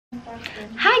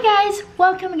Hi guys!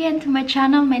 Welcome again to my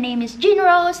channel. My name is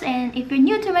Jeanrose, and if you're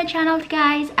new to my channel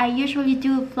guys, I usually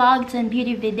do vlogs and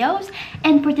beauty videos.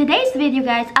 And for today's video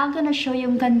guys, I'm gonna show you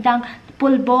yung gandang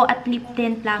pulbo at lip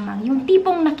tint lamang. Yung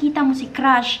tipong nakita mo si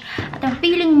crush at ang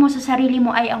feeling mo sa sarili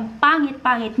mo ay ang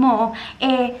pangit-pangit mo,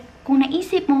 kung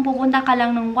naisip mong pupunta ka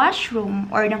lang ng washroom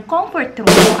or ng comfort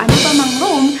room o ano pa mang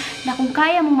room na kung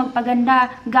kaya mong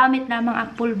magpaganda gamit lamang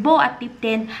ang pulbo at lip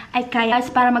tint ay kaya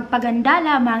para magpaganda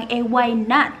lamang, why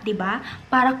not, diba?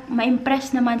 Para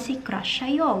ma-impress naman si crush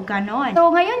sa'yo, ganon.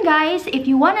 So ngayon guys, if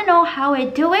you wanna know how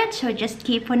I do it, so just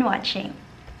keep on watching.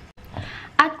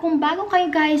 At kung bago kayo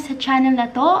guys sa channel na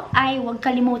to, ay huwag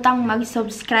kalimutang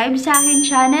mag-subscribe sa akin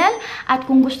channel. At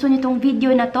kung gusto niyo tong video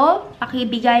na to,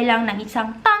 pakibigay lang ng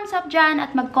isang thumbs up dyan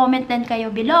at mag-comment din kayo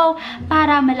below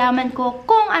para malaman ko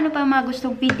kung ano pa mga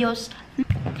gustong videos.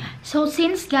 So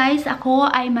since guys, ako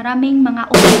ay maraming mga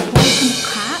open pores sa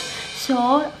mukha. So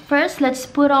first, let's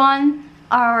put on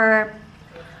our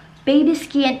Baby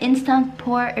Skin Instant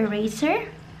Pore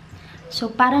Eraser. So,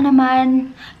 para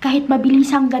naman, kahit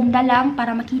mabilisang ganda lang,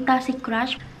 para makita si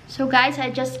crush. So, guys,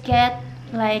 I just get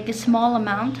like a small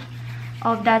amount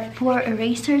of that pore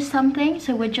eraser something.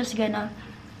 So, we're just gonna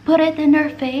put it in her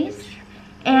face.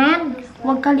 And,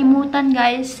 huwag kalimutan,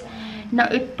 guys, na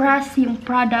i-press yung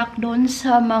product doon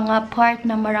sa mga part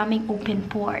na maraming open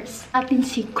pores. Atin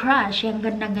si crush, yung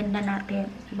ganda-ganda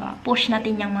natin. Diba? Push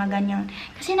natin yung mga ganyan.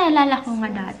 Kasi naalala ko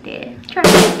nga dati.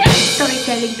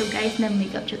 Storytelling to guys na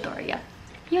makeup tutorial.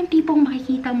 Yung tipong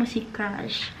makikita mo si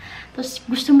crush. Tapos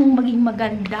gusto mong maging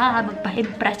maganda,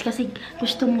 magpa-impress kasi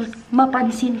gusto mo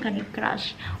mapansin ka ni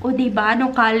crush. O diba,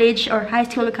 nung college or high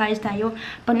school college tayo,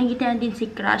 pag nakikita natin si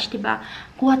crush, diba,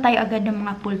 kuha tayo agad ng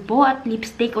mga pulbo at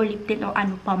lipstick o lip tint o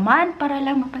ano pa man para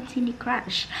lang mapansin ni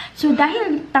crush. So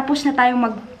dahil tapos na tayong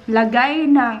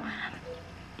maglagay ng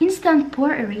instant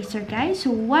pore eraser guys,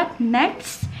 so what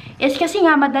next is, kasi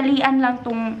nga madalian lang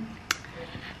tong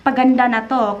paganda na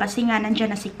to kasi nga nandyan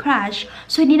na si crush,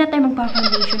 so hindi na tayo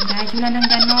magpa-foundation guys, wala nang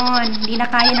ganon, hindi na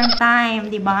kaya ng time,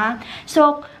 diba?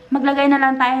 So maglagay na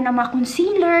lang tayo ng mga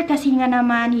concealer kasi nga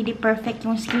naman hindi perfect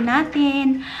yung skin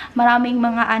natin, maraming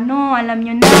mga ano, alam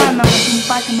nyo na, mga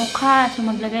sumpa sa mukha, so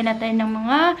maglagay na tayo ng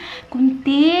mga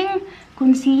kunting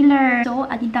concealer. So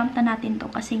adidamp na natin to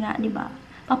kasi nga, diba,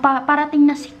 parating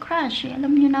na si crush,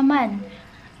 alam nyo naman,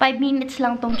 5 minutes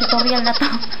lang tong tutorial na to.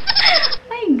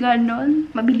 Ay, ganon.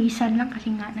 Mabilisan lang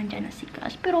kasi nga nandyan na si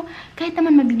crush. Pero kahit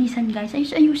naman mabilisan guys,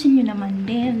 ayusin nyo naman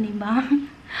din, diba?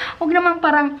 Huwag naman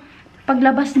parang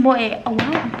paglabas mo wow,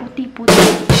 ang puti-puti.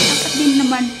 Dapat din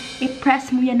naman i-press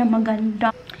mo yan na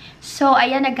maganda. So,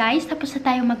 ayan na guys, tapos na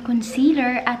tayo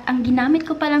mag-concealer. At ang ginamit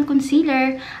ko palang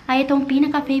concealer ay itong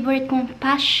pinaka-favorite kong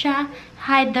Pasha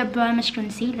Hide the Blemish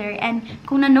Concealer. And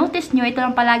kung na-notice nyo, ito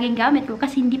lang palaging gamit ko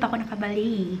kasi hindi pa ako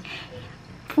nakabali.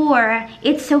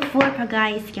 It's so full ka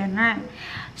guys, ganun.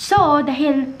 So,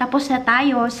 dahil tapos na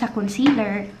tayo sa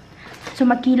concealer, so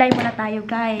magkilay muna tayo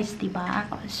guys, diba?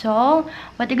 So,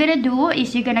 what you're gonna do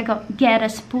is you're gonna get a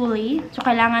spoolie. So,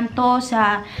 kailangan to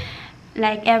sa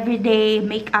like everyday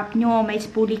makeup nyo, may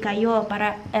spoolie kayo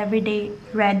para everyday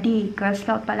ready. Girl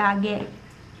Scout palagi.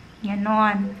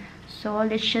 Ganon. So,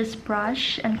 let's just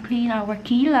brush and clean our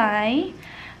kilay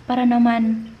para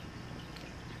naman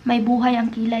may buhay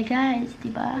ang kilay guys,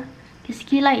 diba? Because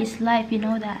kilay is life, you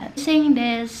know that. Using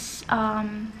this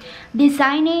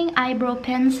designing eyebrow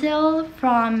pencil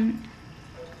from,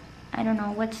 I don't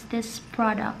know, what's this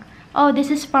product? Oh,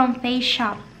 this is from Face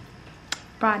Shop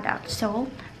product. So,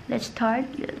 let's start.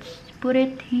 Let's put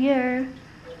it here.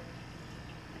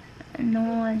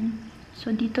 Anon. So,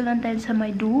 dito lang tayo sa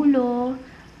may dulo.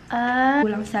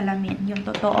 Kulang salamin. Yung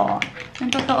totoo.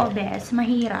 Yung totoo, bes.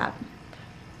 Mahirap.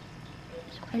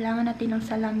 Kailangan natin ng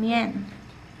salamin.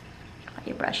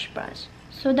 Okay, brush.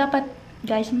 So, dapat,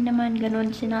 guys, hindi naman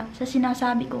ganun. Sa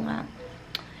sinasabi ko nga,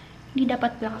 hindi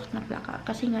dapat plakak na plakak.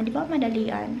 Kasi nga, di ba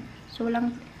madalian? So,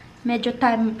 walang medyo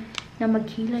time na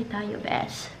maghilay tayo,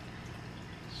 best.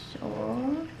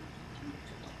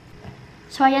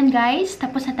 So, ayan guys.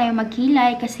 Tapos na tayo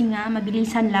maghilay kasi nga,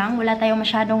 mabilisan lang. Wala tayong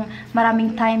masyadong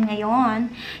maraming time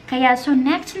ngayon. Kaya, so,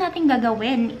 next natin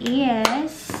gagawin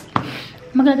is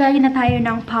maglagay na tayo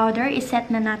ng powder.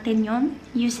 Iset na natin yon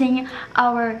using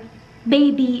our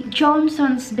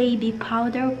Johnson's Baby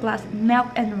Powder plus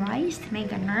milk and rice. May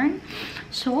ganun.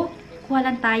 So, kuha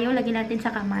lang tayo. Lagyan natin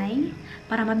sa kamay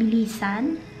para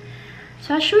mabilisan.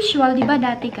 So, as usual, diba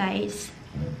dati guys,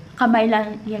 kamay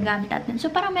lang yung gamit natin. So,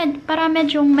 para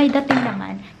medyo may dating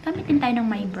naman, gamitin tayo ng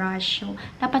may brush. So,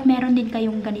 dapat meron din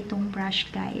kayong ganitong brush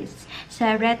guys.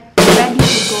 Sa red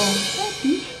ready to go.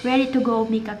 Ready to go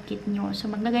makeup kit nyo. So,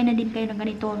 maglagay na din kayo ng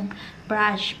ganitong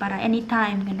brush para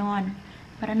anytime, ganon.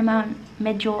 Para naman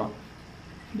medyo,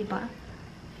 di ba?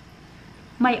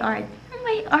 May art.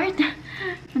 May art.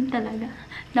 Ganun talaga.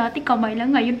 Dati kamay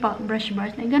lang, ngayon pa brush.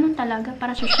 Ganun talaga.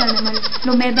 Para social naman.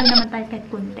 Lumebang naman tayo kahit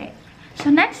kunti.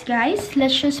 So, next guys,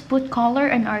 let's just put color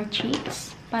on our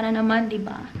cheeks. Para naman, di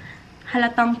ba?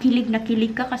 Halatang kilig na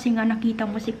kilig ka kasi nga nakita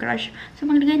mo si crush. So,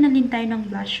 maglagay na din tayo ng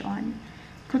blush on.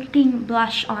 Putting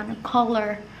blush on,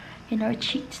 color in our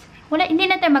cheeks. Wala, hindi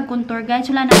na tayo mag-contour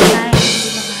guys. Wala na tayo. Hindi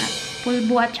mga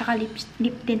pulbo at saka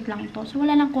lip tint lang to. So,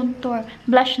 wala lang contour.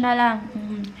 Blush na lang.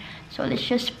 So, let's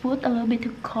just put a little bit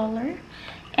of color.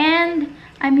 And,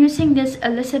 I'm using this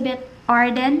Elizabeth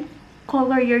Arden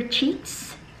Color Your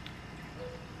Cheeks.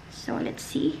 So, let's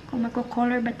see kung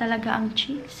magko-color ba talaga ang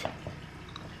cheeks.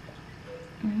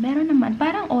 Meron naman.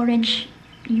 Parang orange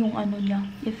yung ano niya,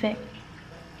 effect.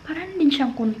 Parang din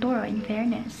siyang contour, in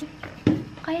fairness.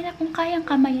 Kaya na, kung kayang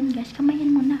kamayin, guys,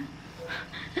 kamayin mo na.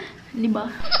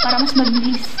 Diba? Para mas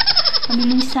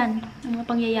mabilisan ang mga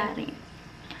pangyayari.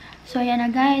 So, ayan na,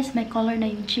 guys. May color na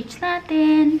yung cheeks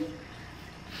natin.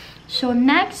 So,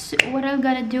 next, what I'm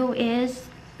gonna do is,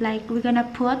 like, we're gonna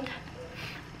put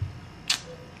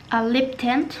a lip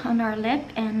tint on our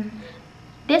lip. And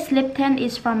this lip tint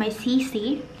is from my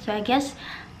CC. So, I guess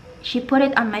she put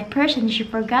it on my purse and she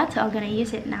forgot, so I'm gonna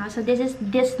use it now. So this is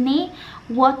Disney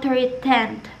Watery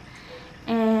Tint,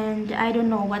 and I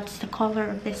don't know what's the color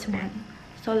of this one.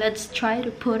 So let's try to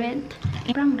put it.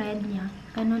 Parang red niya.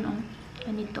 Ganun oh.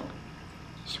 Ganito.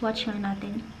 Swatch lang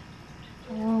natin.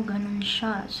 Oh, ganun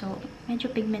siya. So medyo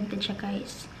pigmented siya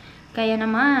guys. Kaya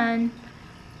naman,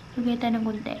 lagay tayo ng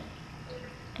konti.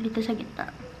 Dito sa gitna.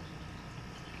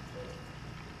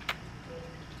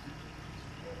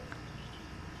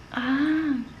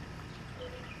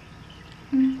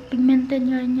 Pigmented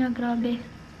niya, grabe.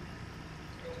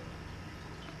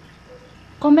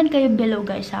 Comment kayo below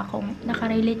guys ha, kung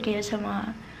nakarelate kayo sa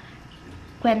mga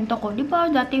kwento ko. Di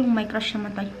ba dati yung may crush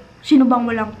naman tayo? Sino bang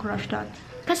walang crush dati?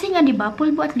 Kasi nga di ba,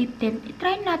 pulbo at lip tint,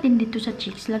 try natin dito sa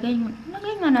cheeks. Lagay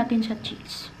nga natin sa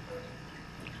cheeks.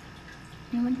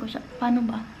 Ewan ko sa, paano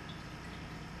ba?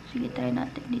 Sige, try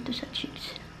natin dito sa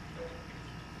cheeks.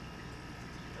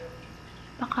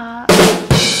 Baka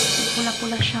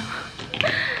pula-pula siya.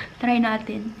 Try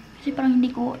natin. Kasi parang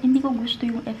hindi ko gusto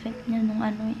yung effect niya nung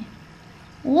ano eh.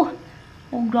 Oh,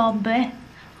 grabe.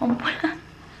 Ang pula.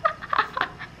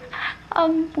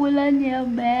 Ang pula niya,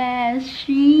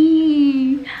 beshi.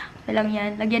 Walang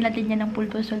yan. Lagyan natin yan ng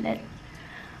pulbos ulit.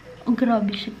 Oh,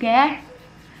 grabe siya, ke.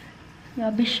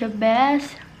 Grabe siya,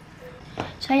 bes.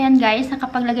 So, ayan guys,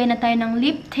 nakapaglagay na tayo ng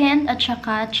lip tint at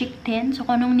saka cheek tint. So,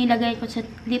 kung anong nilagay ko sa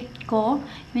lip ko,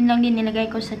 yun lang din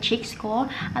nilagay ko sa cheeks ko.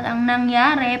 At ang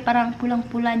nangyari, parang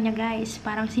pulang-pula niya guys.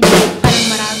 Parang parang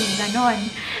maraming ganon.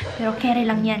 Pero carry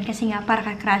lang yan kasi nga para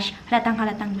ka-crush. Halatang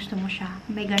gusto mo siya.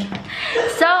 May ganon.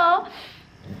 So,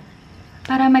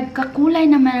 para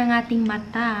magkakulay naman ang ating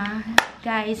mata,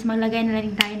 guys, maglagay na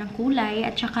lang tayo ng kulay.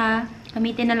 At saka,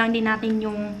 gamitin na lang din natin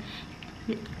yung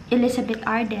Elizabeth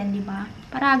Arden, di ba?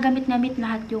 Para gamit-gamit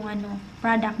lahat yung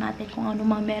product natin, kung ano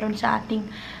mang meron sa ating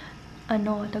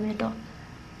tawag nito,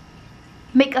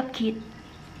 makeup kit.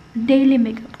 Daily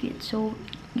makeup kit. So,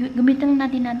 gamitin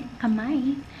natin ang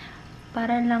kamay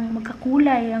para lang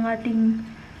magkakulay ang ating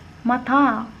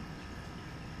mata.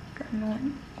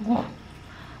 Ganun. Oh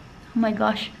my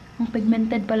gosh, ang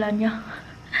pigmented pala niya.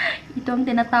 Ito ang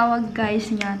tinatawag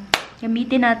guys niya.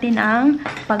 Gamitin natin ang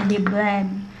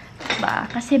pag-blend. Diba?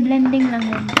 Kasi blending lang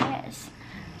yun, yes.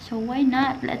 So, why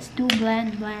not? Let's do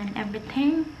blend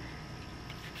everything.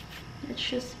 Let's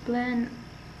just blend.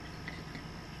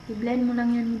 I-blend mo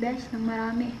lang yan, best, ng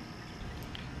marami.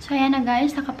 So, ayan na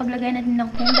guys. Nakapaglagay natin ng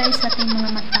kulay sa ating mga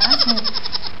mata. So,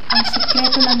 ang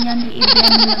sikreto lang yan,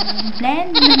 i-blend mo lang.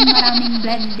 Blend ng maraming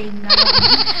blending.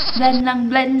 Blend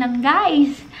lang,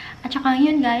 guys. At saka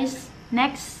yun, guys.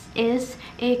 Next is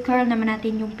curl naman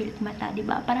natin yung pilik mata,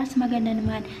 diba? Para sa maganda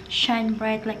naman, shine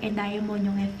bright like a diamond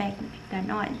yung effect.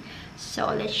 Ganon.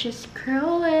 So, let's just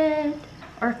curl it.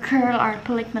 Or curl our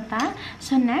pilik mata.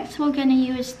 So, next, we're gonna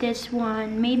use this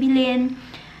one. Maybelline,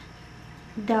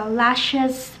 the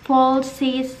Lashes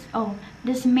Falsies. Oh,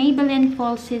 this Maybelline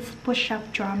Falsies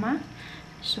Push-Up Drama.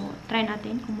 So, try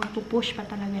natin kung magpupush pa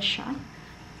talaga siya.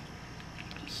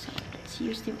 So, let's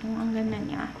use it. Ang ganda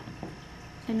niya.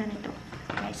 Ganda nito.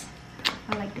 Guys,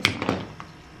 I like this one.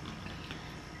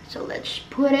 So, let's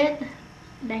put it.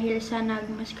 Dahil sa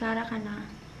nag-mascara ka na,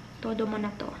 todo mo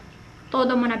na to.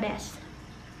 Todo mo na, best.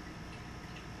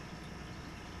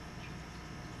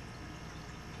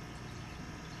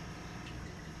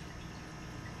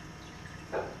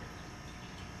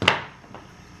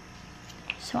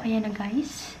 So, ayan na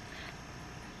guys.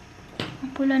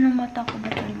 Ang pula ng mata ko.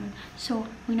 Ba't naman? So,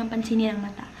 huwag nang pansinin ang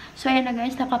mata. So, ayan na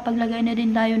guys. Nakapaglagay na din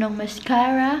tayo ng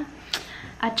mascara.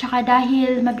 At saka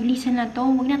dahil mabilisan na to,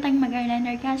 huwag na tayong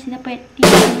mag-eyeliner kasi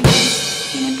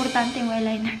hindi importante yung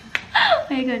eyeliner.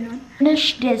 Ay, ganun.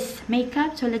 Finish this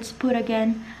makeup. So, let's put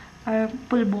again our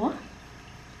pulbo.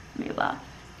 Diba?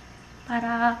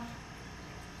 Para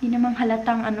hindi namang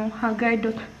halatang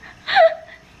haggard.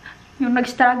 Yung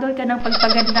nag-struggle ka ng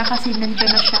pagpaganda kasi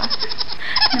nandiyan na siya.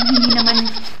 Nang hindi naman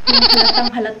yung halatang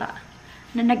halata.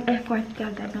 Na nag-effort ka,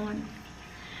 ganun.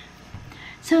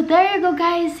 So, there you go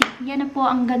guys. Yan na po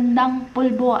ang gandang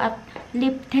pulbo at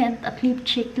lip tint at lip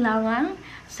cheek lamang.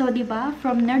 So, diba?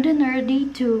 From nerdy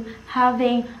to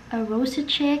having a rosy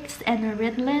cheeks and a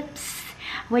red lips.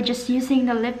 We're just using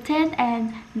the lip tint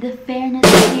and the fairness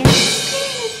skin.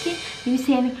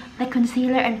 Using the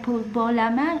concealer and pulbo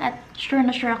lamang. At sure na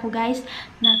sure ako guys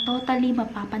na totally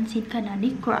mapapansin ka na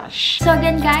ni crush. So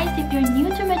again guys, if you're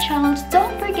new to my channels,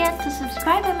 don't forget to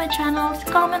subscribe on my channels,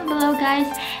 comment below guys,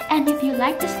 and if you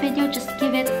like this video, just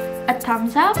give it a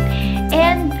thumbs up.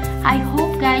 And I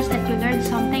hope guys that you learned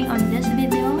something on this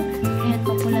video. Ayan,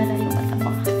 papula na yung mata ko.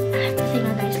 Kasi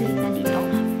nga guys, late na dito.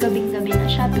 Gabing-gabi na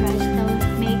siya.